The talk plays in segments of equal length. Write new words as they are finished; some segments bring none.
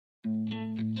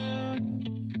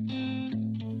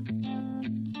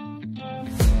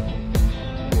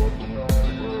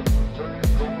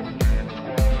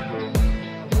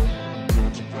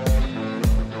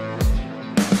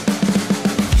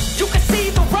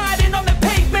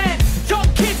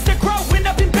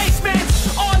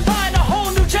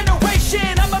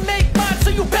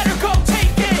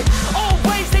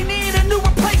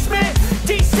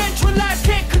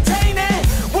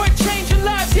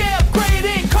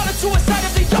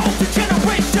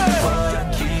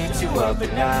up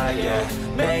at night,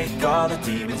 yeah. Make all the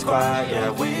demons quiet,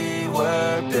 yeah. We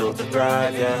were built to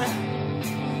thrive,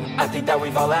 yeah. I think that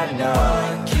we've all had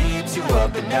enough. What keeps you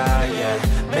up at night, yeah.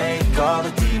 Make all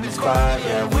the demons quiet,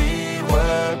 yeah. We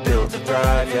were built to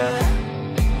thrive, yeah.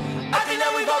 I think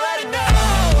that we've all had enough.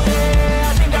 Oh, yeah,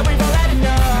 I think that we've all had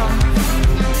enough.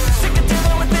 Sick of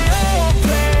dealing with the old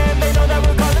plan. They know that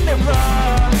we're calling it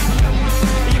wrong.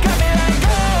 You got me like,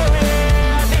 oh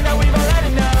yeah, I think that we've all had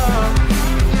enough.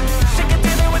 Sick of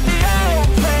dealing with the old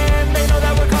plan. They know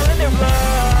that we're calling it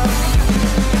wrong.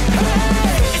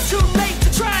 Hey, it's too late to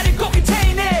try to go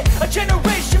contain it. A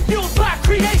generation fueled by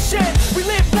creation. We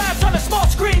live lives on a small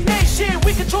screen nation.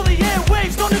 We control the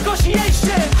airwaves, no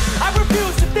negotiation. I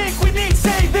refuse to think we need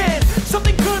saving.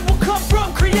 Something good will come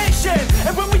from creation.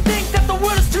 And when we think that the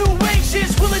world is too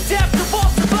anxious, we'll adapt,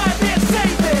 evolve, survive, and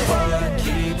save it. What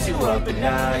keeps you up at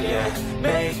night, yeah.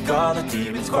 Make all the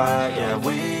demons quiet, yeah.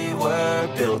 We were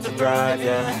built to thrive,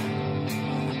 yeah.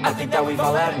 I think that we've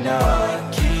all had enough.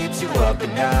 What keeps you up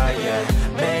at night, yeah.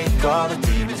 Make all the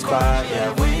demons quiet,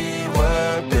 yeah. We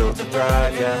were built to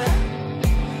thrive, yeah.